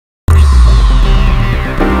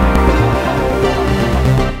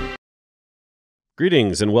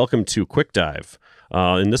Greetings and welcome to Quick Dive.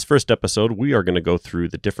 In this first episode, we are going to go through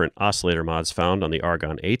the different oscillator mods found on the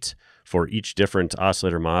ARGON8. For each different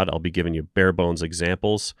oscillator mod, I'll be giving you bare bones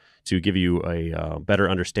examples to give you a better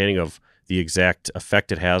understanding of the exact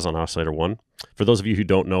effect it has on Oscillator 1. For those of you who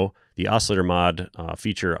don't know, the oscillator mod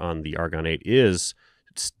feature on the ARGON8 is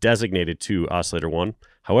designated to Oscillator 1.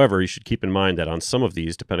 However, you should keep in mind that on some of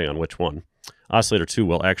these, depending on which one, Oscillator 2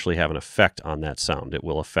 will actually have an effect on that sound. It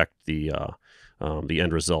will affect the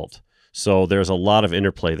end result. So there's a lot of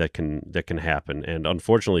interplay that can happen, and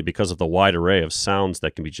unfortunately, because of the wide array of sounds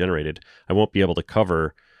that can be generated, I won't be able to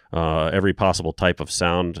cover every possible type of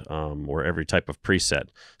sound or every type of preset.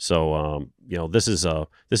 So this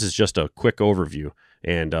is just a quick overview,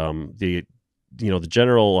 and the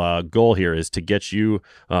general goal here is to get you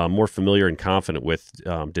more familiar and confident with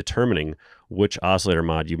determining which oscillator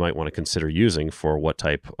mod you might want to consider using for what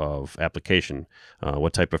type of application,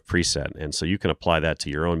 what type of preset. And so you can apply that to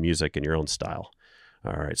your own music and your own style.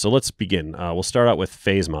 All right, so let's begin. We'll start out with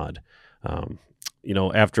phase mod.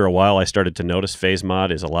 After a while, I started to notice phase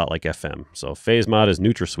mod is a lot like FM. So phase mod is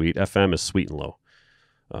NutraSweet, FM is sweet and low,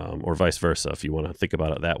 or vice versa, if you want to think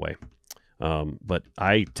about it that way. But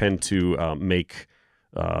I tend to make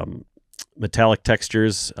metallic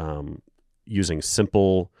textures using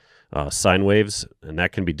simple sine waves, and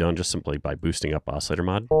that can be done just simply by boosting up oscillator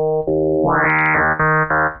mod.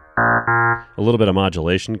 A little bit of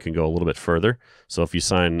modulation can go a little bit further. So if you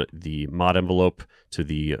assign the mod envelope to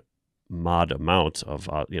the mod amount of,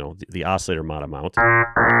 the oscillator mod amount,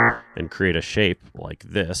 and create a shape like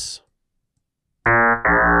this,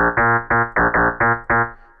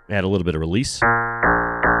 add a little bit of release,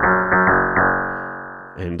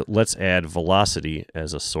 and let's add velocity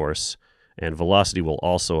as a source. And velocity will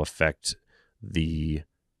also affect the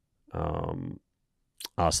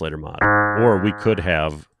oscillator mod. Or we could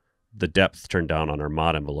have the depth turned down on our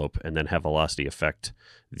mod envelope and then have velocity affect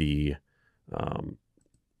the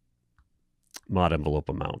mod envelope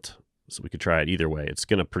amount. So we could try it either way. It's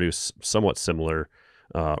going to produce somewhat similar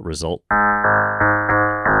result.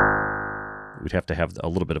 We'd have to have a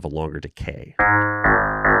little bit of a longer decay.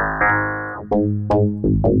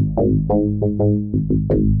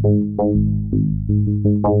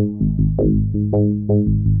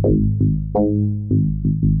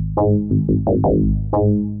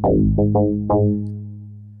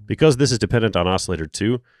 Because this is dependent on Oscillator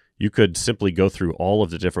 2, you could simply go through all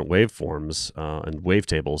of the different waveforms and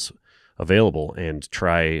wavetables available and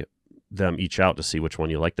try them each out to see which one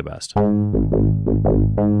you like the best.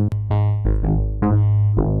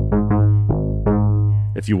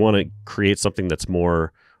 If you want to create something that's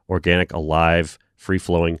more organic, alive,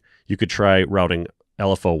 free-flowing, you could try routing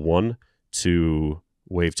LFO1 to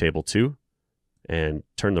wavetable 2 and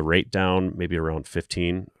turn the rate down maybe around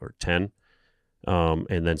 15 or 10,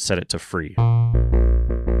 and then set it to free.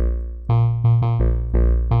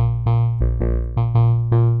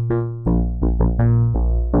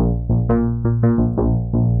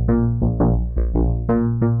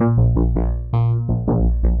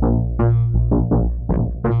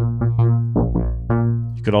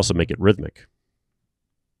 You could also make it rhythmic.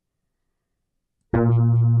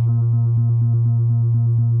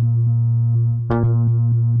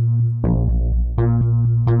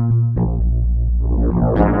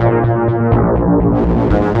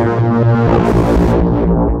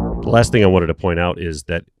 The last thing I wanted to point out is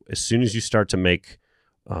that as soon as you start to make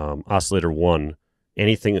Oscillator 1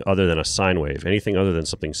 anything other than a sine wave, anything other than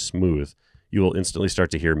something smooth, you will instantly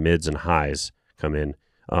start to hear mids and highs come in.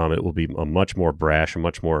 It will be a much more brash, a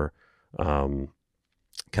much more kind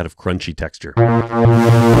of crunchy texture.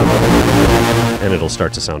 And it'll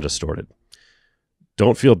start to sound distorted.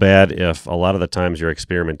 Don't feel bad if a lot of the times your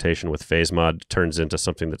experimentation with phase mod turns into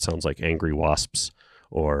something that sounds like angry wasps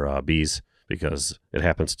or bees, because it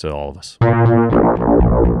happens to all of us.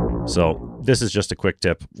 So this is just a quick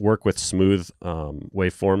tip. Work with smooth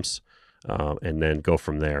waveforms and then go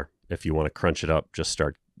from there. If you want to crunch it up, just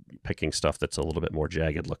start picking stuff that's a little bit more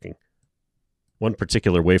jagged looking. One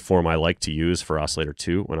particular waveform I like to use for Oscillator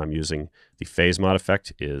 2 when I'm using the phase mod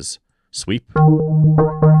effect is sweep.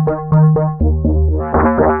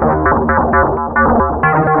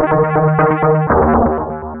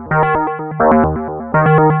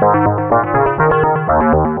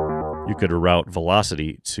 You could route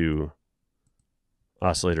velocity to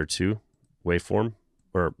Oscillator 2 waveform,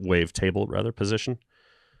 or wavetable rather, position.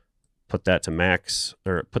 Put that to max,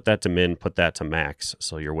 or put that to min, put that to max.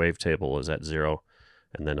 So your wavetable is at 0,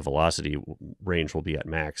 and then the velocity range will be at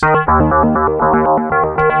max.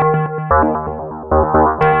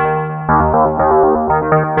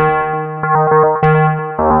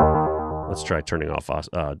 try turning off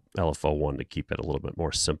LFO1 to keep it a little bit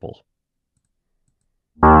more simple.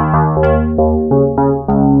 You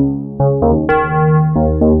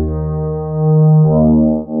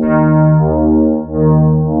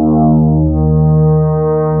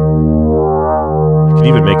can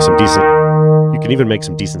even make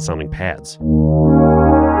some decent sounding pads.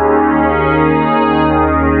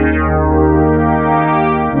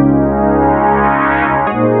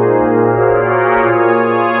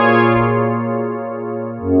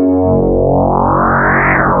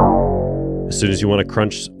 As soon as you want to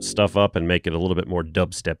crunch stuff up and make it a little bit more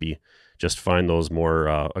dubsteppy, just find those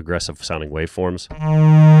more aggressive sounding waveforms.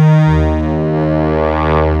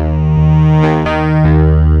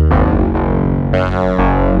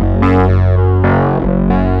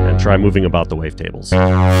 And try moving about the wavetables.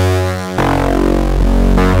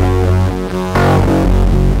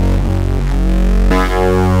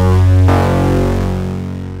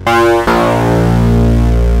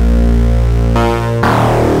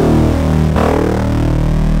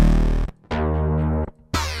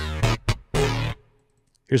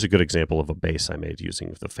 Here's a good example of a bass I made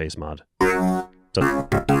using the phase mod.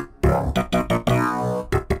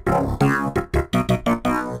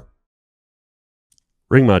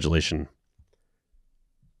 Ring modulation.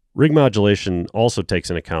 Ring modulation also takes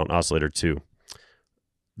into account Oscillator 2.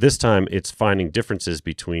 This time it's finding differences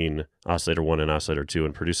between Oscillator 1 and Oscillator 2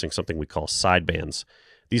 and producing something we call sidebands.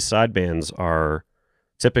 These sidebands are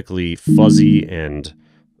typically fuzzy and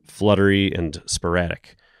fluttery and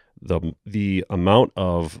sporadic. The amount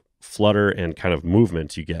of flutter and kind of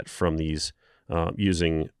movement you get from these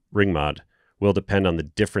using ring mod will depend on the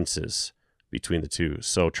differences between the two.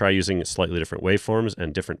 So try using slightly different waveforms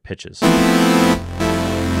and different pitches.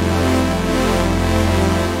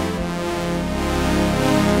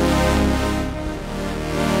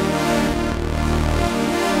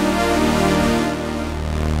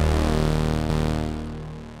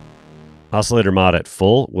 Oscillator mod at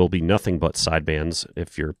full will be nothing but sidebands.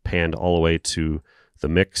 If you're panned all the way to the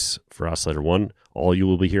mix for Oscillator 1, all you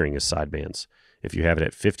will be hearing is sidebands. If you have it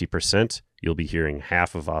at 50%, you'll be hearing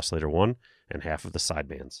half of Oscillator 1 and half of the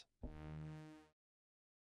sidebands.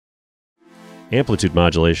 Amplitude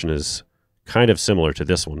modulation is kind of similar to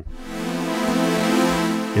this one.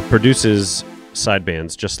 It produces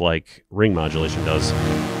sidebands just like ring modulation does.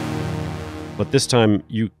 But this time,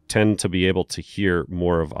 you tend to be able to hear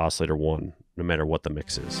more of Oscillator 1, no matter what the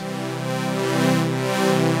mix is.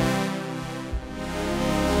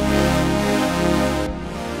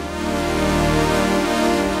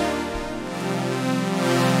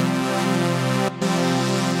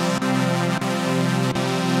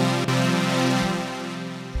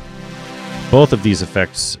 Both of these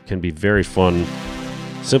effects can be very fun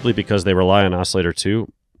simply because they rely on Oscillator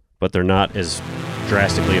 2, but they're not as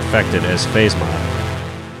drastically affected as phase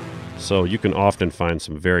mod. So you can often find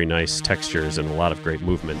some very nice textures and a lot of great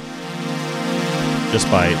movement just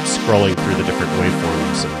by scrolling through the different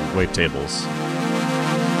waveforms and wavetables.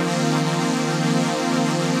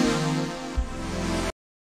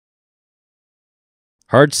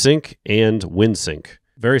 Hard sync and wind sync.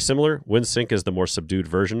 Very similar. Wind sync is the more subdued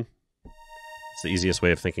version. It's the easiest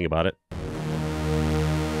way of thinking about it.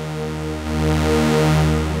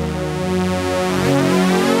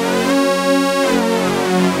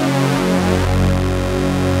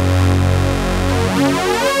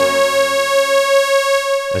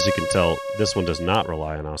 As you can tell, this one does not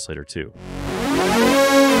rely on Oscillator 2.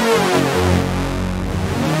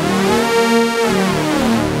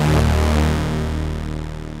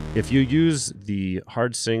 If you use the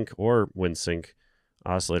hard sync or wind sync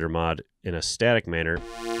oscillator mod in a static manner,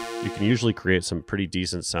 you can usually create some pretty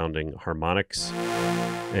decent sounding harmonics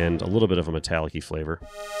and a little bit of a metallic-y flavor.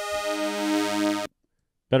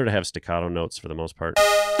 Better to have staccato notes for the most part.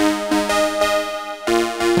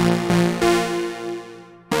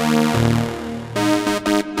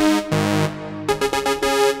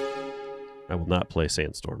 I will not play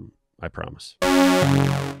Sandstorm, I promise.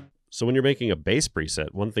 So when you're making a bass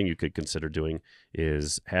preset, one thing you could consider doing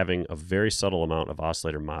is having a very subtle amount of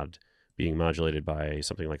oscillator mod being modulated by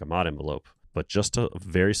something like a mod envelope, but just a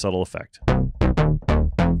very subtle effect.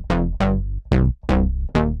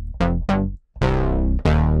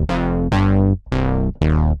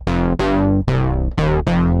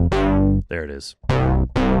 There it is.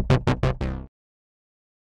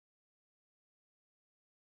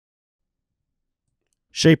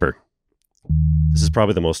 Shaper. This is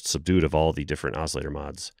probably the most subdued of all the different oscillator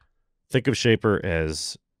mods. Think of Shaper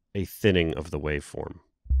as a thinning of the waveform.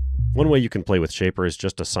 One way you can play with Shaper is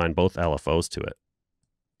just assign both LFOs to it.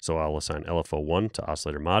 So I'll assign LFO1 to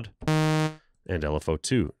oscillator mod, and LFO2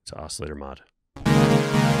 to oscillator mod.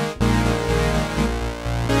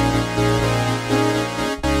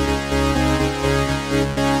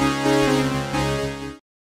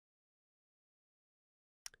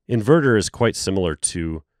 Inverter is quite similar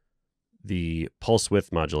to the pulse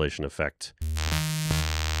width modulation effect.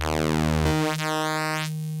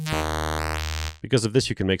 Because of this,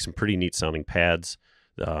 you can make some pretty neat sounding pads,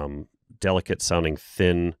 delicate sounding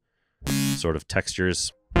thin sort of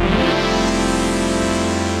textures.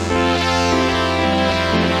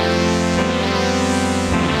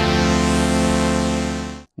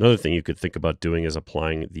 Another thing you could think about doing is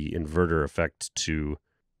applying the inverter effect to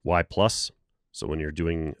Y+. So when you're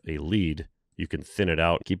doing a lead, you can thin it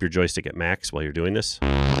out, keep your joystick at max while you're doing this,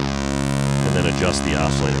 and then adjust the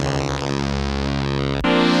oscillator volume.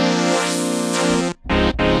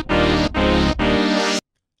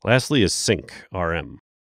 Lastly is sync, RM.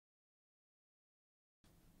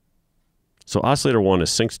 So oscillator 1 is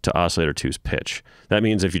synced to oscillator 2's pitch. That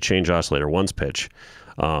means if you change oscillator 1's pitch,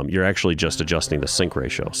 you're actually just adjusting the sync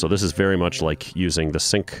ratio. So this is very much like using the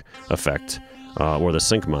sync effect or the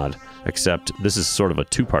sync mod, except this is sort of a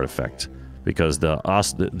two-part effect because the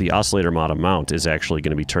oscillator mod amount is actually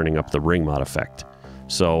going to be turning up the ring mod effect.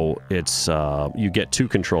 So it's you get two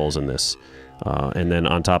controls in this, and then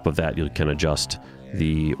on top of that you can adjust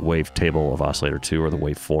the wave table of oscillator 2 or the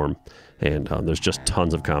waveform, and there's just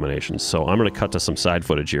tons of combinations. So I'm going to cut to some side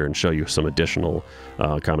footage here and show you some additional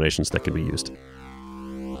combinations that can be used.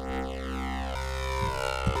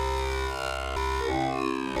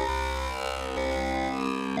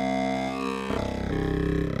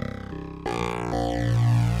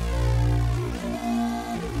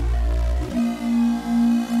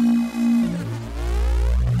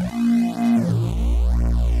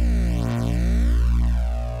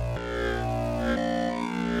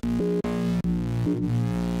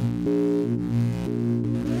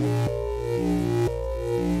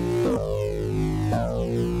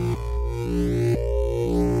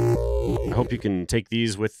 I hope you can take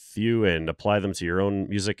these with you and apply them to your own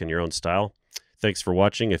music and your own style. Thanks for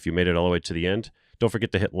watching. If you made it all the way to the end, don't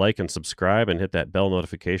forget to hit like and subscribe and hit that bell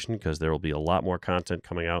notification because there will be a lot more content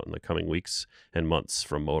coming out in the coming weeks and months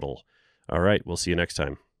from Modal. All right, we'll see you next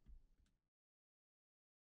time.